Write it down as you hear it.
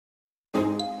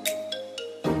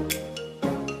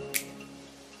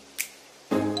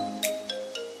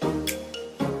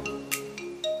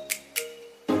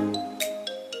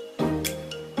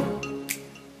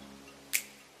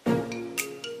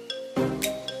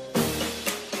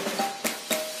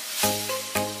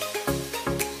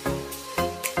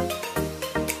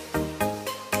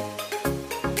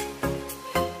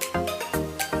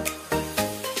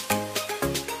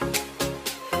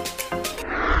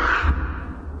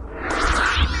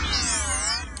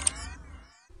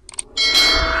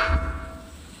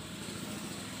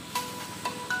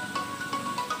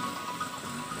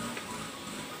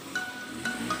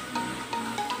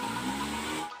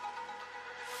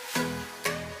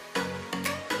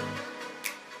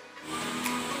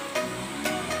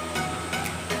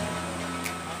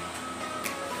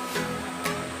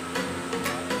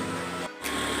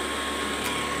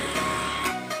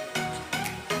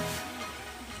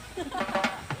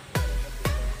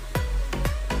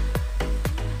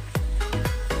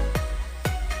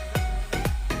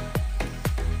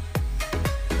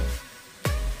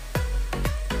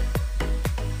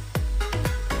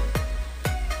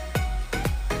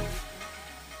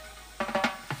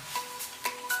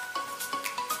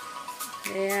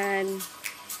Ayan.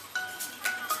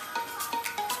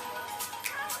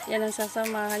 Yan ang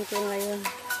sasamahan ko ngayon.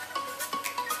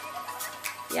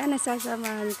 Yan ang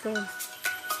sasamahan ko.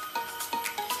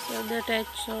 So,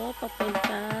 diretso,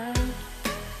 papuntang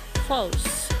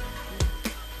falls.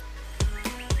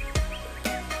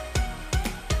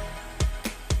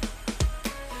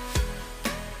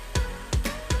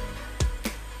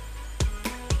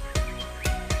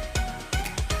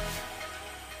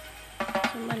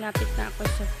 So, malapit na ako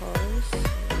sa falls.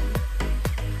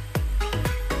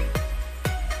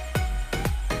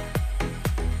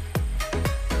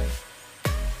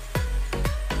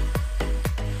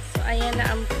 Ayan na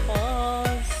ang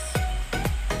falls.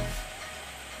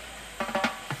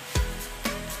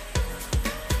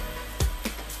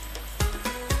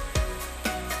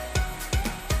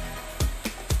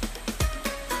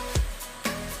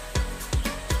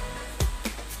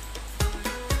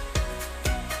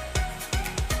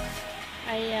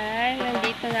 Ayan,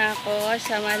 nandito na ako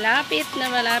sa malapit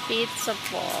sa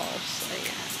falls.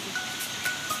 Ayan.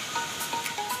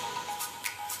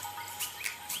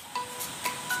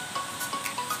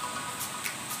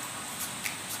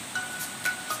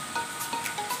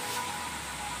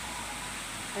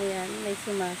 Ayan, may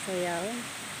sumasayaw.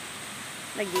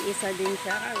 Nag-iisa din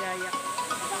siya, kagaya ko.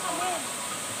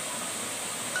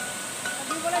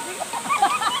 Sabi mo na din.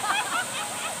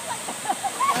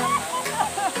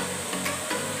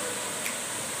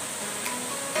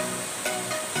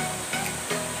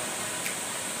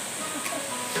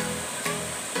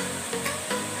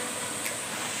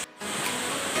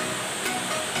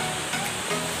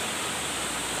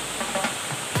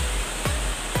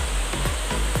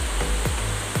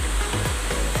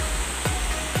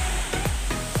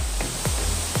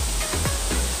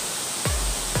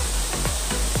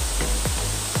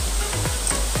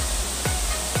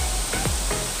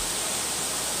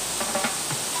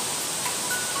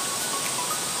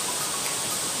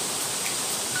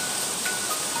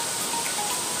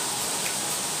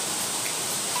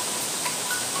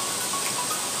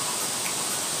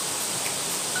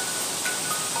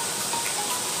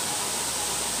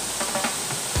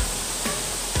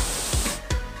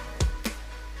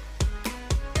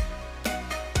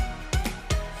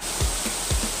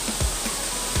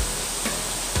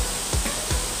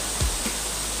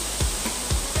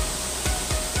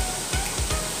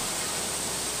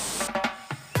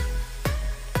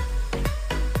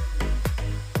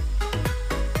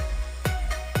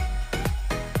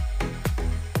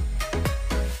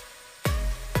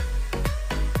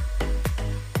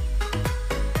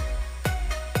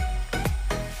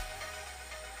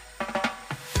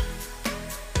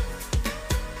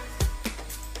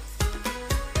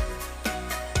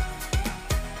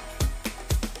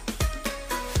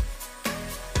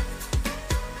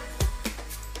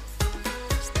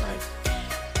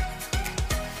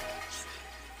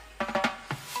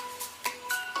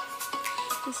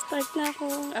 Start na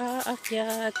akong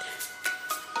aakyat.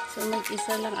 So,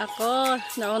 mag-isa lang ako.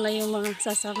 Nauna yung mga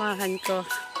sasamahan ko.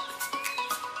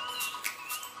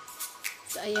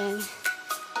 So, ayan.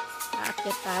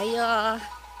 Aakyat tayo.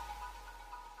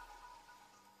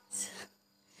 So,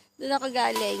 doon ako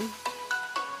galing.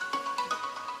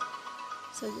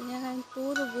 So, ganyan.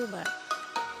 Puro gubat.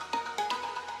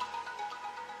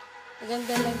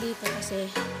 Maganda lang dito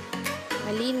kasi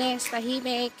malinis,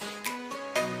 tahimik.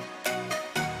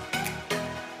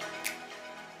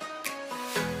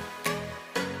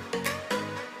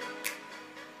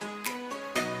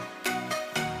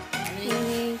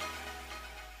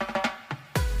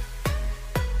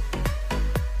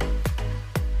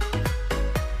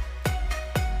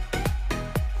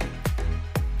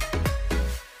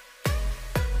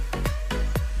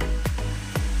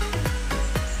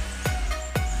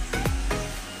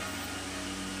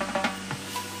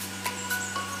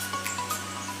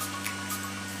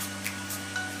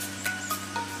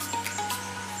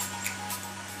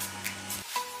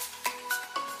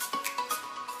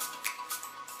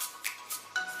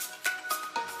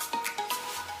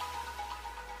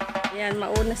 Ayan,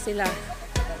 mauna sila.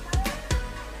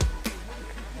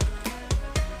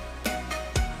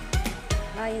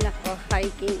 Ay nako,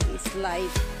 hiking is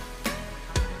life.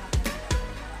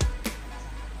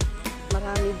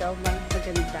 Marami daw mga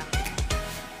maganda.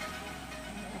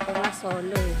 Ako nga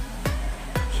solo eh.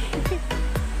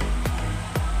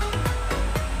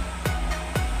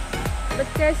 Ba't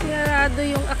kaya sinarado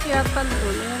yung akyatan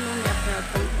doon? Yan yung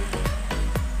akyatan doon.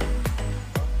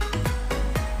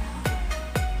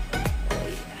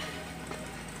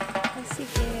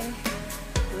 Sige.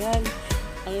 Yan.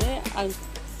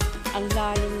 Ang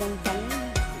lalim ng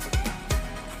bangin.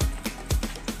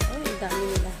 Oh, ang dami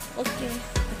nila. Okay.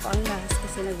 Ito ang last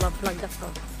kasi nagbablog ako.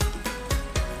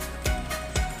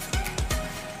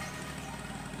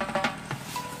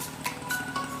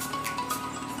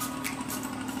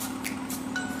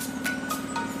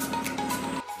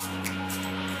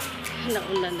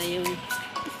 Nauna na yung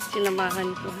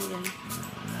sinamahan ko. Ayan.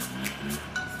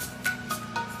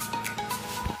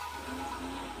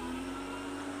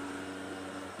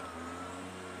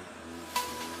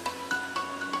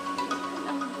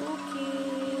 Ang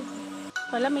bukid.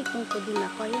 Wala, may tungkod din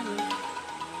ako. Ayan.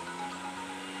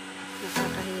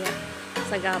 Nakakahiya.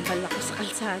 Sagabal ako sa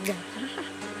kalsada.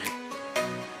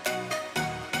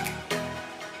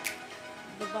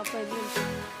 Diba pwede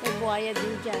may buhaya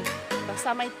din dyan.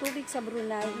 Basta may tubig sa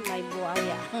Brunei, may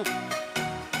buhaya.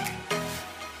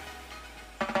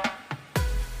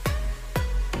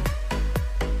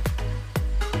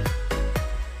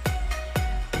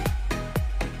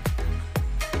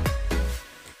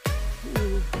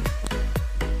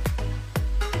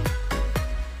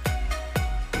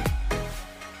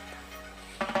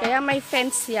 Kaya may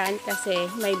fence yan kasi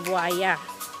may buhaya.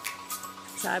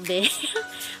 Sabi.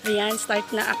 Ayan, start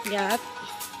na akyat.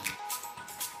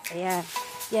 Ayan.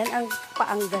 Yan ang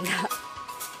paanggala.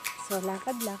 So,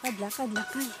 lakad, lakad, lakad,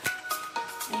 lakad.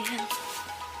 Ayan.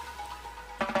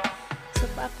 So,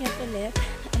 paakyat ulit.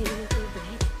 Ayun yung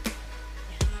tubig.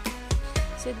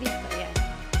 So, dito, ayan.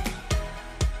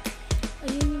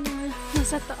 Ayun yung mga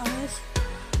nasa taas.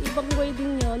 Ibang way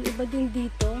din yun. Iba din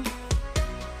dito.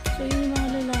 So, yun yung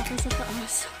mga lalaki sa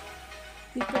taas.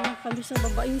 Dito lang kami sa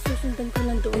baba. Yung susundan ko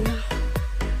nandoon na.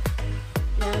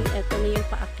 Yan, eto na yung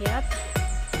paakyat.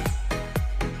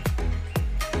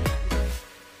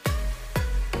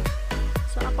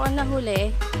 So, ako ang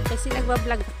nahuli kasi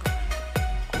nagbablog ako.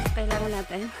 Kailangan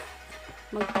natin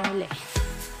magpahuli.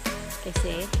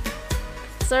 Kasi,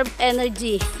 serve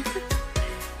energy.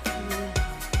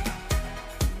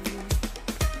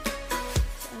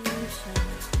 Saan siya?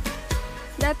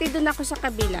 Dati dun ako sa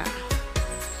kabila.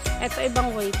 Eto,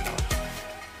 ibang way to.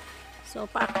 So,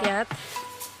 paakyat.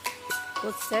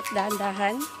 Footstep,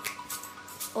 dahan-dahan.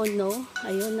 Oh no.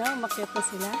 Ayun na, umakyat na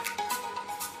sila.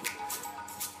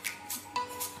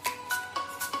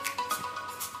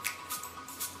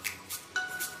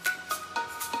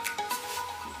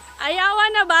 Ayawa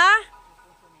na ba?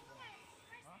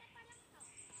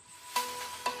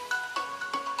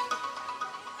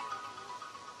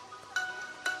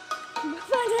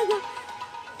 Paano na?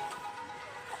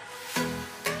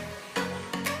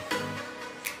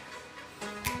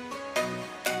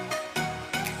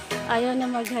 Ayaw na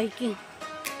mag-hiking.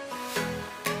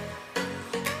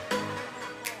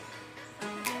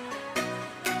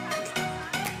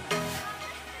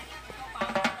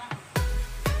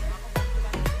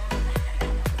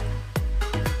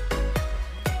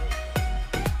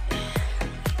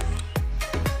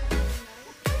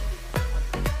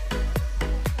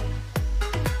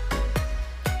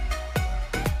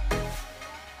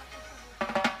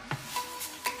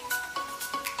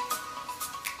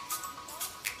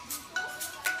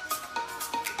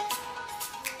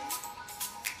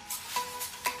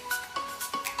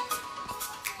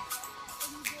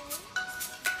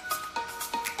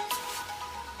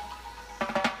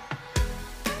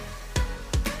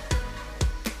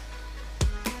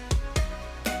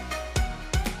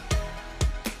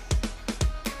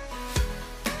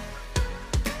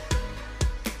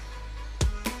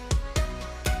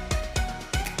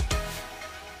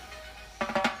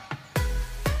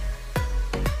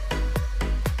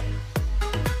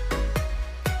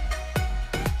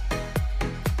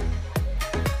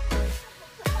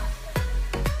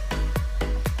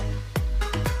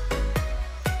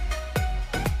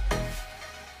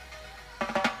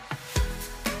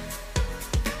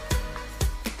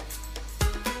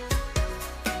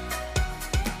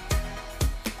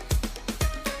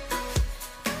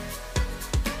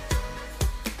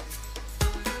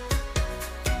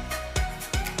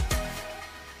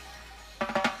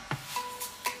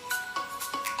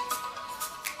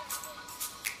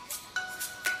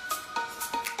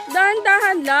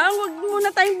 Dahan-dahan lang, huwag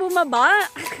muna tayong bumaba.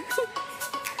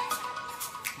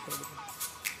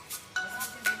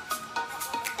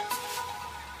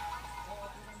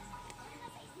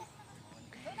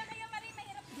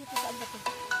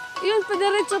 Yun,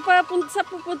 padiretso pa sa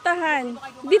pupuntahan.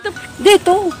 Dito,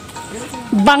 dito.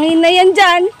 Bangin na yan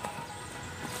dyan.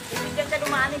 Hindi dyan ka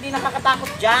lumaan, hindi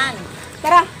nakakatakot dyan.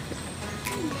 Tara.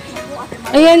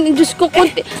 Ayan, Diyos ko,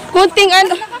 kunting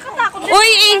ano. Uy,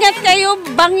 ingat kayo.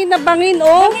 Bangin na bangin,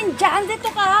 oh. Bangin dyan,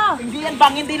 dito ka. Hindi yan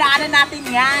bangin, dinaanan natin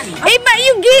yan. Ay, ba,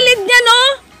 yung gilid niya, no?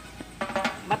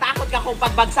 Matakot ka kung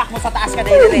pagbagsak mo sa taas ka na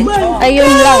diretso.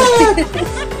 Ayun lang.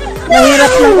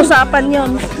 Mahirap ng usapan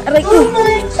yon. Aray ko.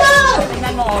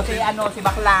 Tingnan mo, si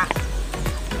bakla.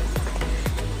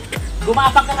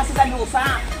 Gumapang ka kasi sa lusa.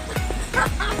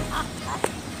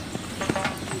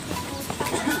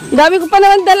 Dami ko pa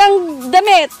naman dalang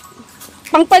damit.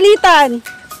 Pangpalitan.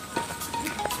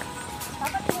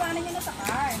 Dapat iwanan niyo na sa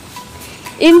car.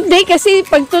 Hindi kasi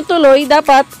pagtutuloy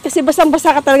dapat kasi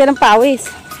basang-basa ka talaga ng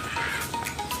pawis.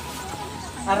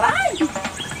 Aray!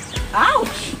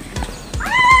 Ouch!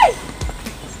 Ay!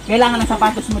 Kailangan ng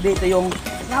sapatos mo dito yung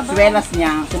swelas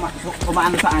niya,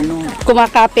 kumaano sa ano.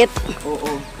 Kumakapit.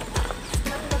 Oo.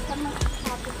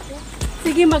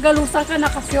 Sige, magalusan ka,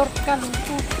 naka-short ka.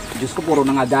 Diyos ko, puro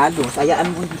nangagalos.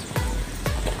 Ayaan mo.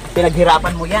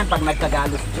 Pinaghirapan mo yan pag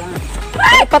nagkagalos dyan.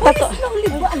 Ay, patato.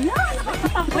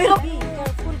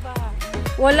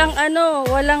 Walang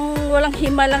walang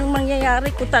himalang mangyayari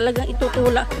kung talagang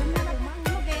itutulak.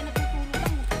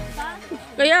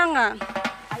 Kaya nga.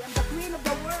 I am the queen of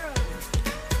the world.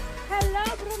 Hello,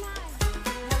 Brunei.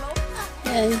 Hello?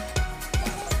 Yan.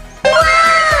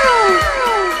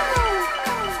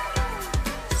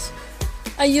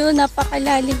 Ayun,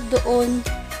 napakalalim doon.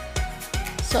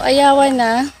 So, ayawan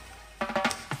na.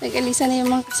 Nag-alisa na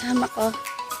yung mga kasama ko.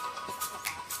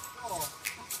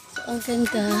 So, ang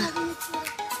ganda.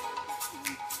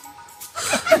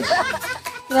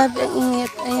 Grabe ang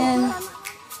init. Ayan.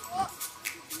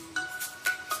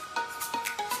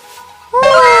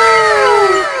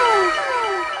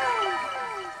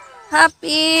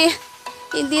 Happy!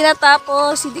 Hindi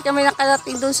natapos. Hindi kami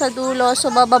nakarating doon sa dulo.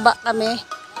 So, bababa kami.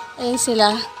 Ayan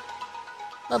sila.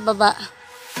 Bababa.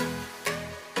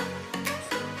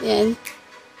 Ayan.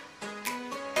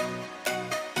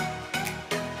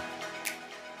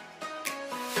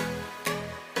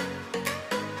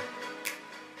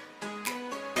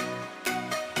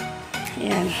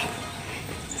 Ayan.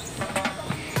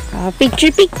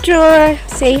 Picture, picture.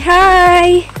 Say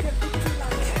hi.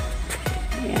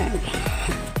 Ayan.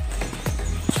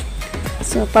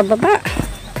 So, pababa.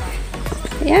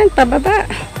 Ayan, pababa.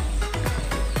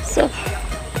 So,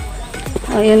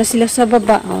 ayan na sila sa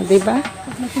baba. O, diba?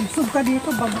 Pag natugsog ka dito,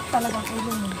 bagok talaga ang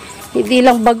ulo mo. Hindi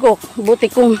lang bagok. Buti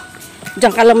kung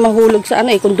diyan ka lang mahulog sa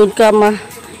ano eh. Kung doon ka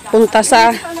mapunta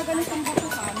sa...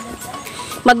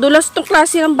 Madulas tong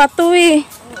klase ng bato eh.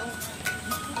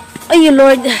 Ay,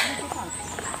 Lord.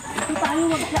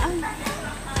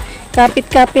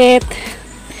 Kapit-kapit.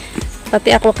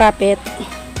 Pati ako kapit.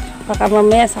 Baka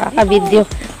mamaya sa kaka-video.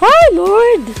 Ay,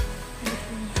 Lord!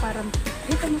 Parang,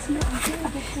 dito mas may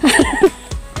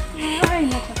Ay,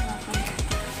 nakakatawa.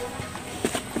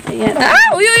 Ayan. Ah!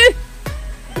 Uy, uy!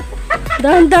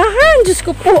 Dahan-dahan! Diyos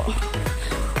ko po.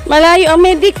 Malayo ang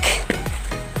medic.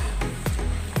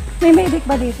 May medic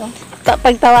ba dito?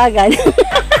 Pagtawagan.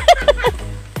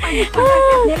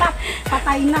 Nila,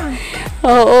 patay na.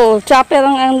 Oo, chopper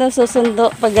ang nasusundo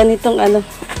pag ganitong ano.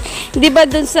 Di ba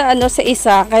dun sa ano sa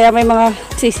isa, kaya may mga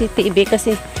CCTV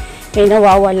kasi may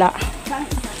nawawala.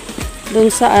 Dun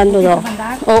sa ano, no?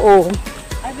 Oo.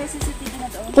 Ay, may CCTV na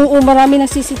doon. Oo, marami na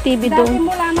CCTV Dati doon.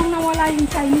 mula nang nawala yung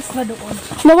Chinese ba doon?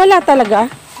 Nawala talaga?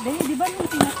 Di ba nung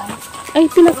pinatay? Ay,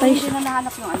 pinatay Hindi siya. na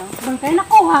nahanap yung ano. Bangkay,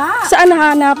 nakuha! Saan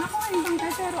nahanap? Nakuha yung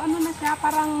bangkay, pero ano na siya,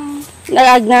 parang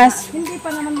Nag-agnas? hindi pa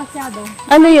naman masyado.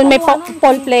 Ano yun? May Nakuha nung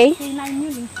Paul play? K9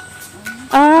 yun eh.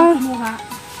 Ah, Kumuha.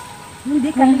 Hindi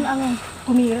kami ang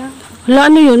kumira. wala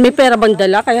ano yun? May pera bang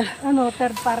dala? Kaya, Ano,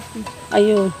 third party.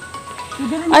 ayun.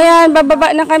 Hindi rin Ayan,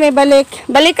 bababa na kami. Balik.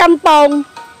 Balik kampong.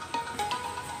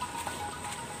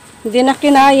 Hindi na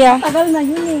kinaya. tagal na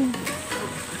yun eh.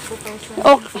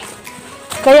 Oh,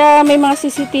 kaya may mga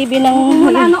CCTV ng...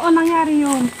 Mula noon nangyari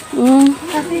yun. Mm.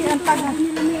 Kasi ang tagal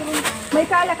nila meron. May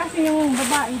kala kasi yung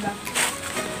babae ba?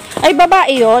 Ay,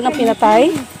 babae yun ang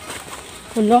pinatay.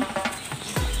 Kulo.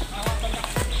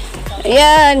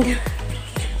 Ayan.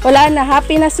 Wala na.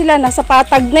 Happy na sila. Nasa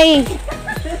patag na eh.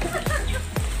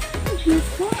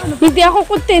 Hindi ako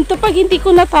kontento pag hindi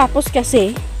ko natapos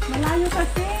kasi. Malayo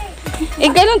kasi. Eh,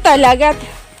 ganun talaga.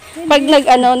 Pag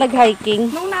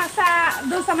nag-hiking. Nung nasa,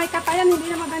 doon sa may katayan,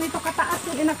 hindi naman ganito kataas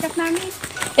yung inakyat namin.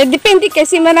 Eh, depende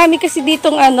kasi. Marami kasi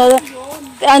ditong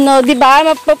di ba?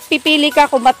 Mapipili ka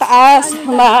kung mataas,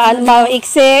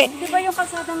 maiksi. Di ba yung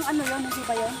kasadang ano yun? Hindi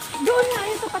ba yun? Doon nga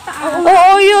yung sa kataas.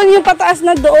 Oo, yun. Yung pataas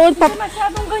na doon. Hindi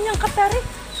masyadong ganyang katarik.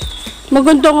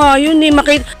 Maganda nga yun eh.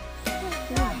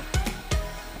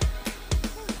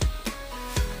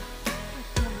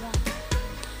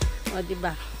 O,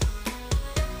 diba?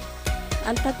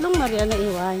 Ang tatlong Maria na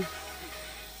iwan.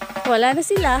 Wala na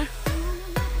sila.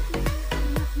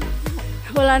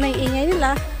 Wala na yung ingay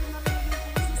nila.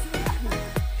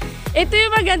 Ito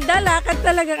yung maganda. Lakad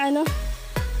talagang ano.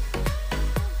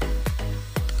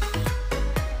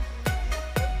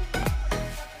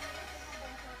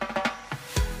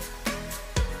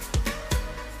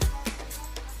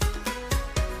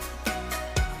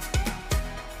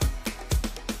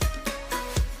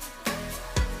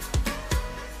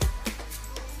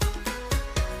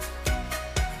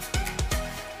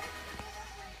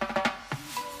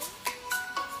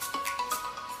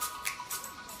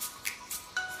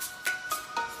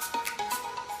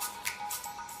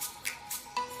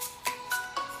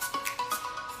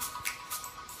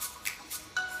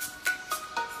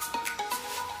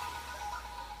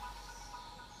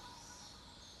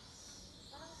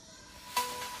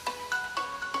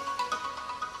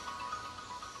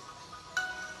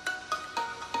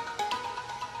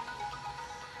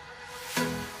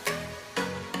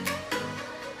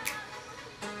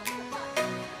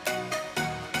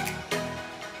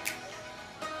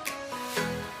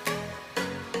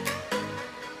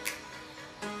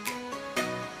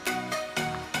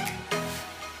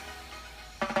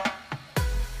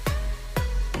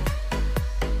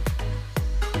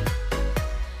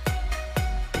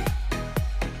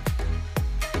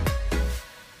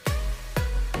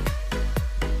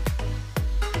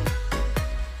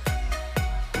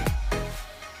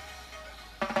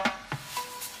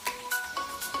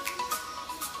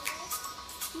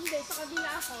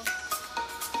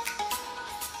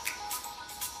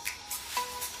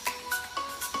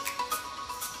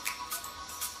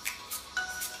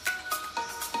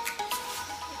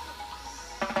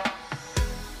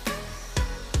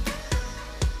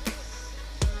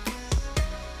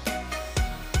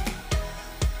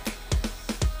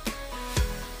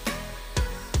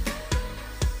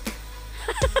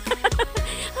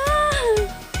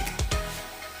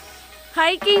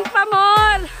 Hiking pa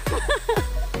more!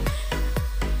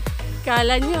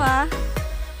 Kala nyo ha?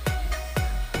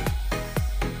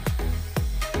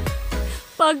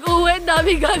 Pag uwi,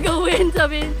 dami gagawin.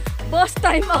 Sabihin, boss,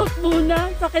 time out muna.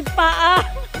 Sakit paa.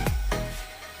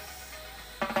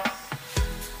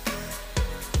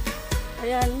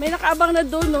 Ayan, may nakaabang na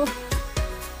doon, no?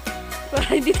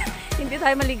 Para hindi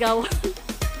tayo maligaw.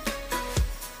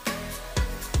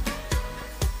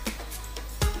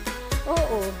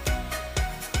 Oo.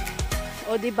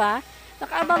 O, diba?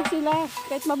 Nakaabang sila.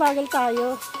 Kahit mabagal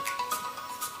tayo.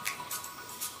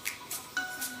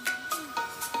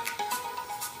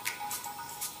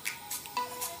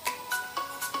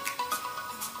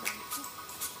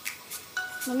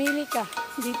 Mamili ka.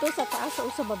 Dito, sa taas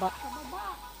o sa baba? Sa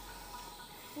baba.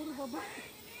 Puro baba.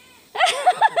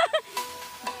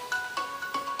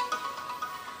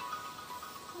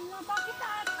 Bakit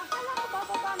akala ko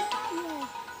bababa na tayo?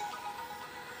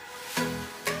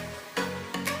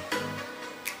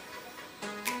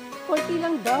 Konti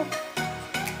lang daw.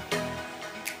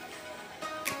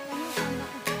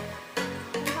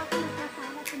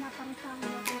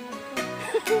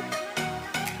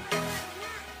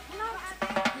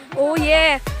 Oh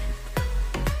yeah.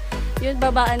 Yun,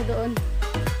 babaan doon.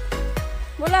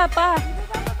 Wala pa.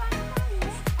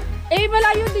 Eh,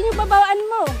 malayo din yung babaan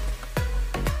mo.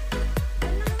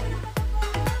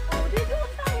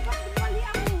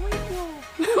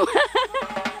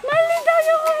 Mali daw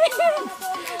yung way.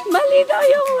 Mali daw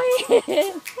yung way.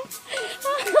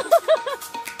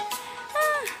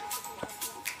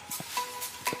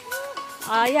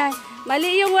 Ayan. Mali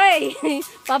yung way.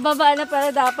 Pababa na para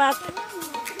dapat.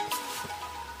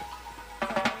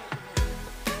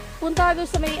 Punta doon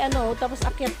sa may ano, tapos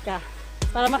akyat ka.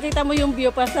 Para makita mo yung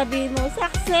view, para sabihin mo,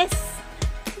 success!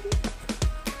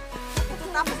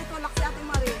 Tapos itulak si Ate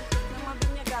Marie ng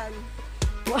mabinyagan.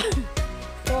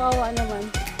 Kawawa naman.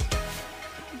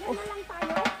 Diyan na lang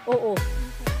tayo? Oo.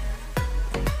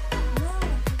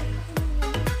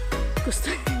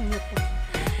 Gusto mo po.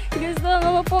 Gusto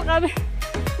mo po kami.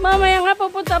 Mamaya nga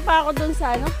pupunta pa ako doon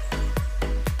sa ano,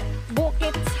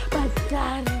 Bukit sa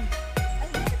Badgar.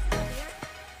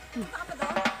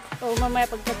 Oo, mamaya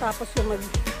pagkatapos ko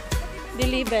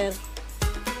mag-deliver.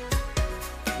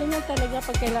 Ganyan talaga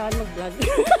pag kailangan mag-vlog.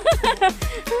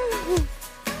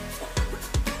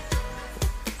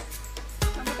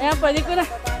 Ayan, pwede ko na.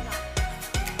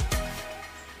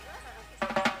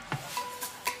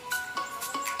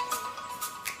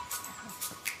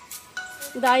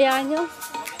 Daya nyo.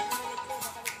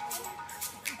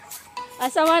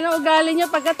 Asama ng ugali nyo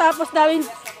pagkatapos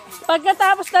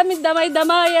namin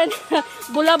damay-damayan,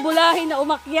 bula-bulahin na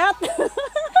umakyat.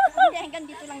 Hindi, hanggang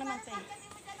dito lang naman tayo.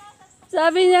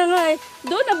 Sabi niya nga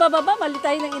doon na bababa, mali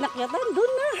tayo ng inakyatan,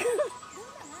 doon na.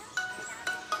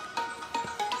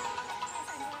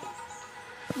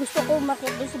 Gusto ko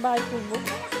umakyat doon sa bahay kubo.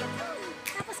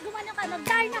 Tapos gumano ka,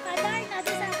 mag-die na ka, die na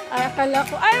doon sa akin. Ay, akala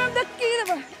ko, I'm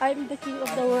the king of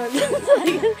the world.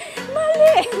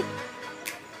 Mali!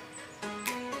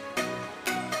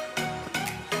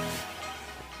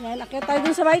 Yan, akyat tayo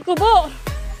dun sa bahay kubo.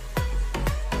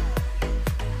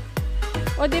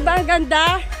 O, diba ang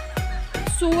ganda?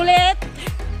 Sulit.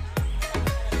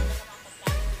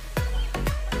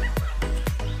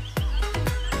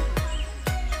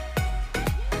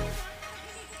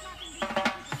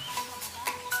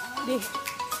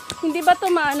 Hindi ba ito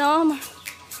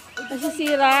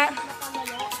masisira?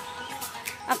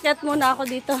 Akyat muna ako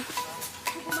dito.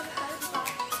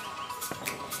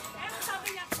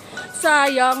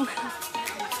 Sayang.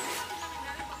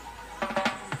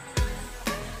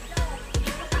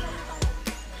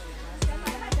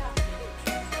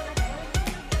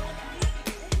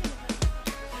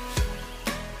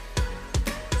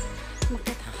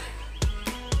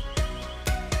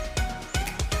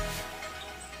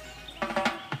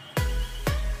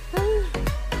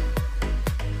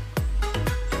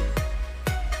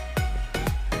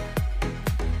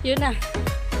 Yun na.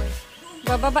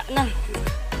 Bababa na.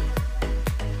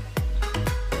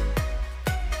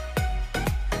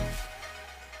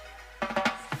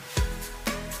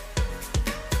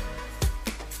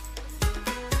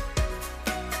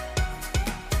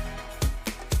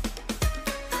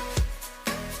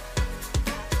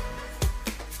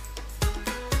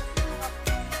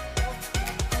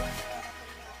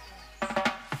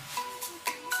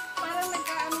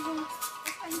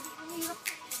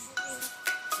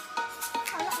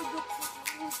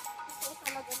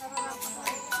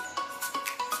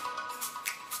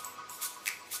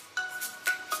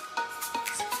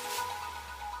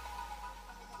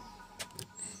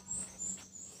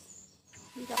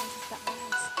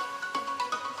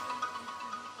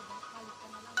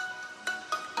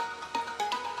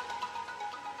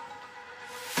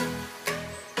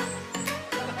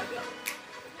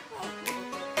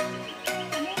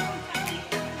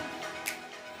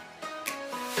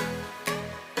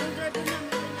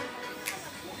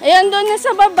 Ayan, doon na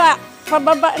sa baba.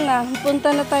 Pababa na.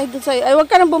 Punta na tayo doon sa'yo. Ay, huwag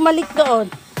ka nang bumalik doon.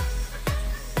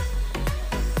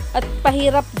 At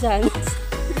pahirap dyan.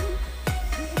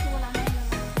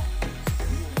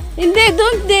 Hindi,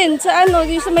 doon din. Sa ano,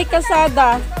 yung sa may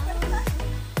kasada.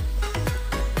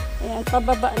 Ayan,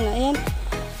 pababa na. Ayan.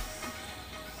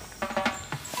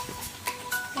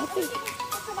 Okay.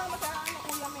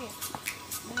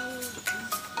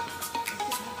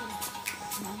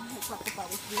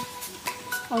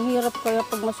 Ang hirap kaya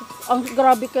pag masuk... Ang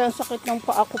grabe kaya ang sakit ng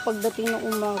paa ko pagdating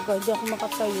ng umaga. Hindi ako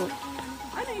makatayo.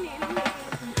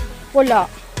 Wala.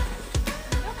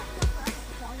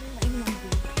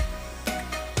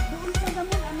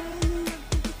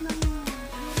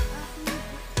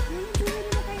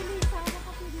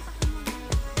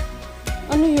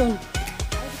 Ano yun?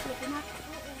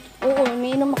 Oo,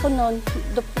 umiinom ako nun.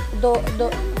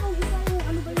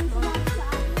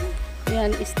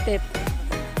 Yan, step.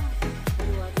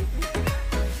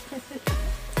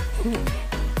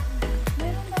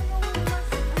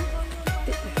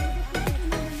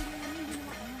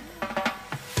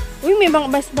 Uy, may mga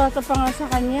mas bata pa nga sa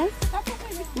kanya.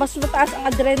 Mas mataas ang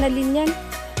adrenaline yan.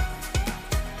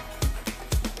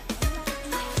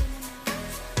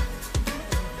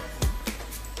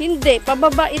 Hindi,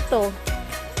 pababa ito.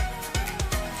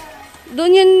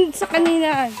 Doon yun sa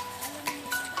kanina.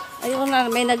 Ayun na,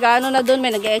 may nag-ano na doon,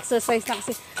 may nag-exercise na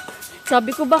kasi.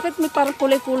 Sabi ko, bakit may parang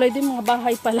kulay-kulay din, mga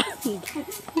bahay pala.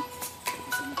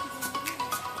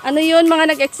 Ano yun,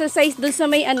 mga nag-exercise doon sa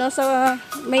may ano, sa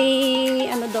may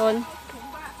ano doon.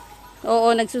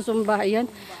 Oo, nagsusumba. Yan.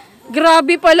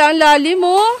 Grabe pala ang lalim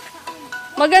mo.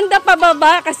 Maganda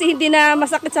pababa kasi hindi na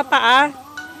masakit sa paa.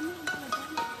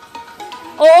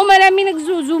 Oo, marami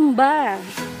nagsusumba.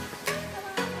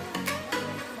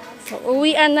 So,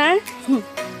 uwian na.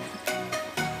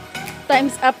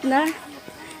 Time's up na.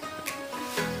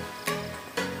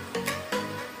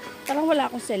 Parang wala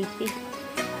akong selfie.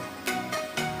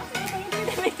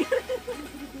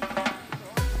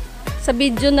 Sa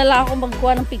video na lang ako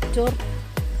magkuha ng picture.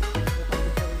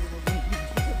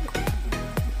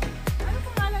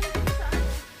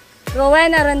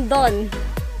 Rowena Rendon.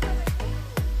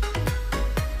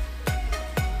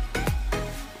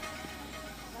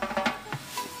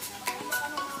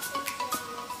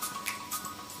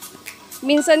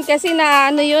 Minsan kasi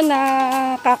na ano yun,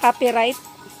 na copyright.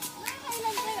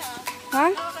 Ha?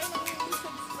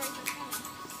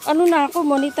 Ano na ako?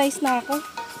 Monetize na ako.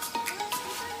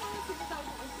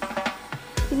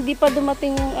 Hindi pa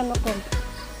dumating yung ano ko.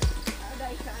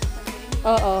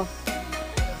 Oo.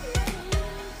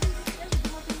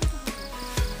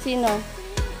 Sino?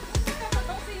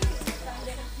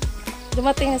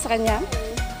 Dumating na sa kanya?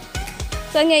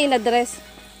 Saan niya in-address?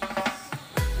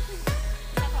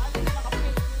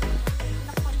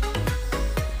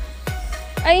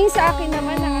 Ay, sa akin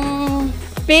naman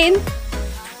pin.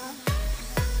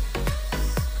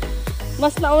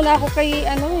 Mas nauna ako kay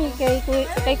ano,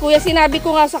 kay kuya. Sinabi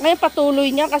ko nga sa kanya patuloy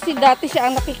niya kasi dati siya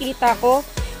ang nakikita ko.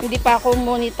 Hindi pa ako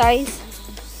monetize.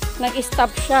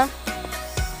 Nag-stop siya.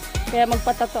 Kaya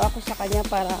magpatato ako sa kanya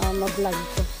para ma-vlog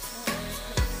ko.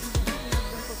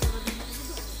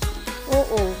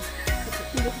 Oo.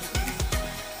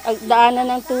 Daanan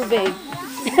ng tubig.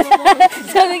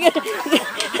 Sabi ka,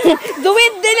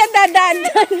 duwid din ang dadaan.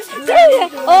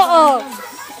 Oo.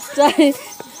 Sorry.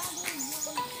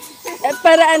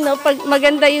 Para ano, pag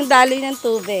maganda yung daloy ng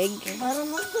tubig.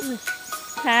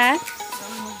 Ha?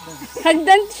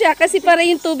 Hagdan siya kasi para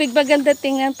yung tubig maganda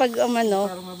tingnan pag umano.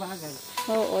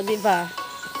 Oo, di ba?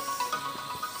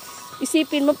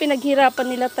 Isipin mo, pinaghirapan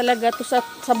nila talaga to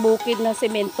sa bukid na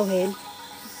sementohin.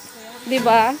 Di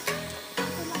ba?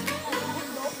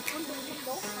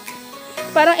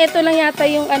 Parang ito lang yata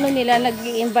yung ano nila,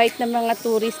 nag-i-invite ng mga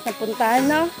tourist na puntahan,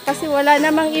 no? Kasi wala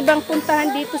namang ibang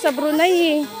puntahan dito sa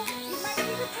Brunei, eh.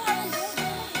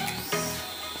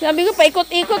 Sabi ko,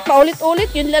 paikot-ikot,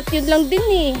 paulit-ulit, yun lang din,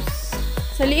 eh.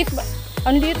 Sa liit ba?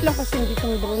 Ang liit lang kasi dito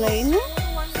ng Brunei, no?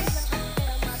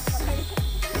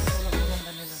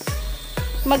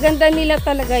 Maganda nila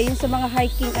talaga yun sa mga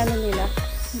hiking ano nila,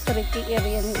 yung trekking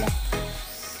area nila.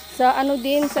 Sa ano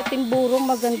din, sa Timburong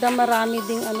maganda, marami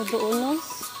ding ano doon, no?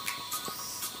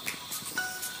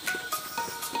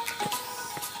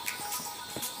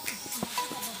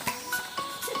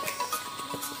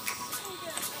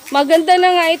 Maganda na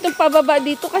nga itong pababa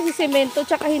dito kasi semento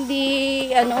tsaka hindi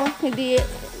ano, hindi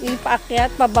yung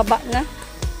paakyat, pababa na.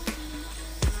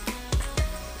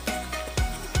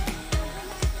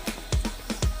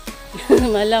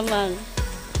 Malamang.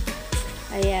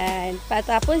 Ayan,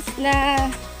 patapos na.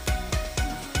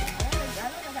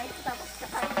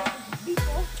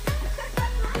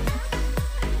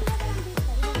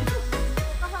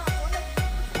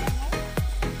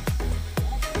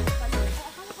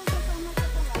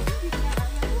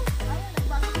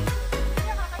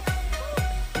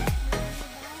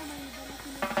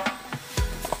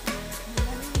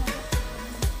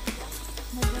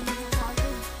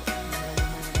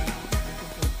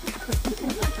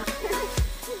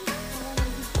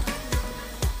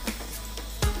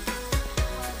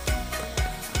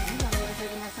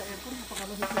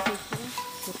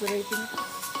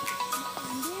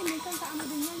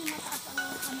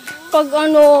 pag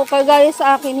ano, kagaya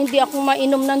sa akin, hindi ako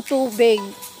mainom ng tubig.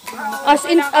 As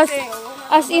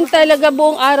in talaga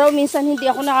buong araw, minsan hindi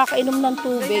ako nakakainom ng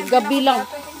tubig. Gabi lang.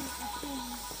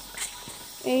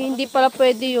 Eh, hindi pala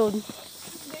pwede yun.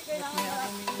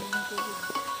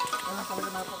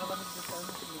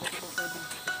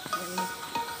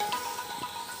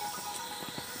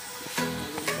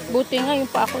 Buti nga yung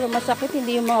pa ako na masakit,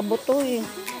 hindi yung mga buto eh.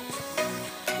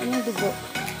 Ano yung dugo?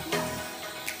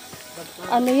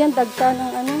 Ano yan? Dagta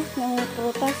ng ano? Ng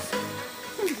prutas?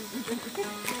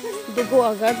 Dugo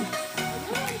agad.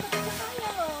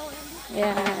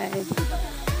 Yan.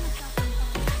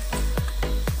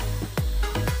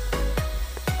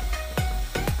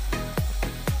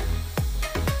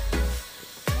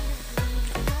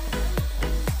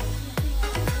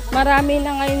 Marami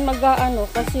na ngayon mag-ano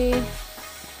kasi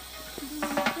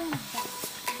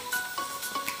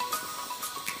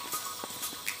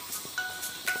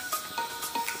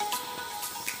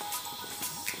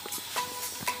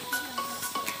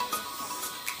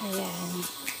ayan.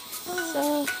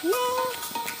 So, yeah.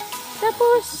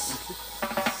 Tapos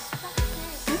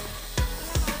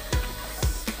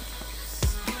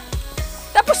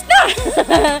tapos na!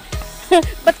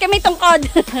 Ba't kami tungkod?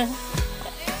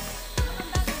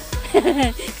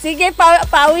 Sige,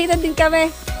 pauwi na din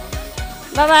kami.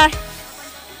 Bye-bye.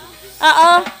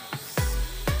 Oo.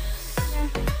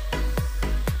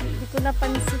 Hindi ko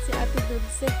napansin si Ate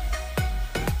Dulce.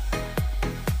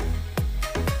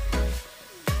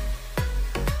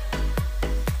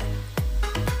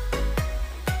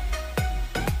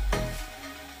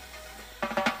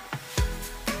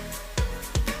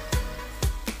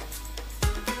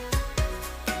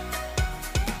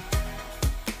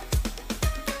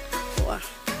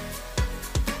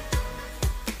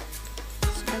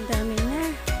 Ang dami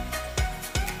na.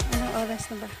 Anong oras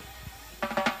na ba?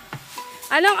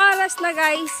 Anong oras na,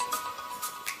 guys?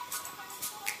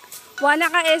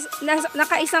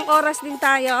 Naka-isang oras din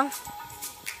tayo.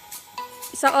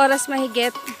 Isang oras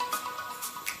mahigit.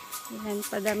 Yan,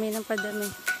 padami ng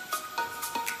padami.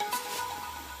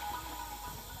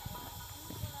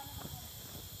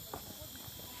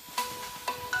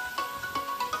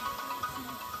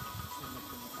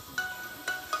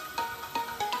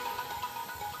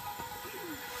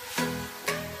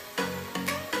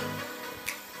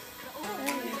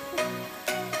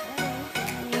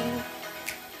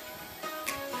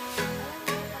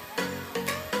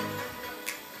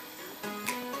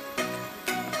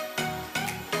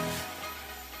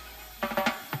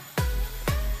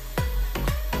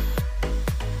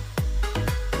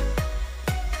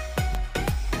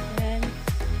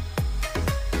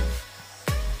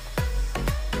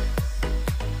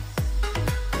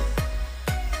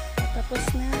 Tapos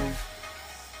na.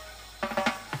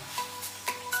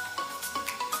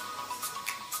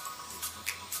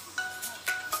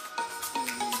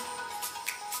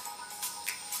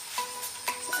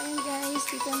 So, ayun guys,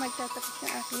 dito magtatapos na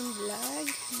aking vlog.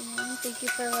 Ayan, thank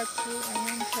you for watching.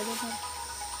 Ayan, masyado na.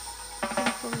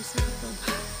 Compose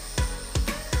ito.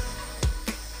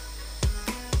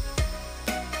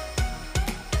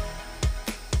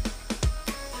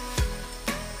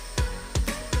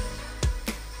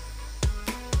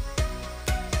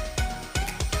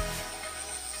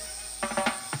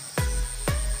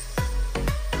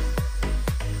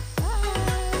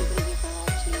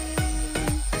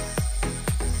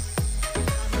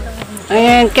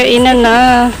 Ayan, kainan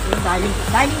na.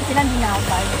 Dahil sila hindi na ako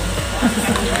tayo.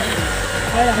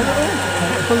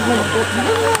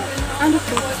 Ano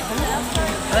po?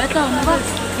 Ito, nabas.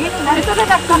 Ito na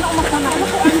naksan ako maksan ako.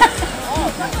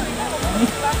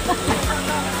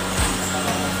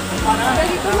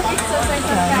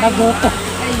 Nagoto.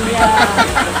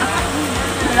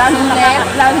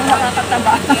 Lalo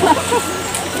nakakataba.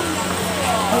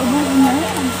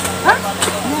 Ha?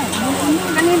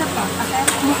 Kanina pa.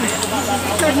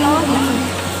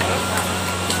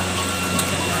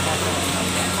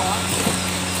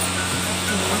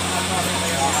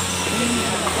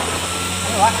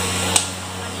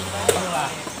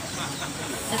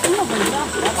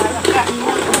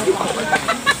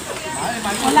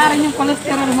 Wala rin yung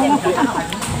cholesterol mo.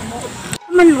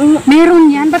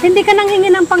 Meron yan. Ba't hindi ka nang hingi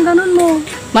ng pangganon mo?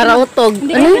 Marautog.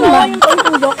 Ano yun ba?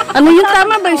 Ano yung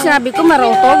tama ba yung sabi ko?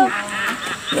 Marautog?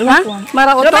 Ha?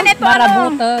 Marautog?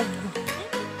 Marabutog.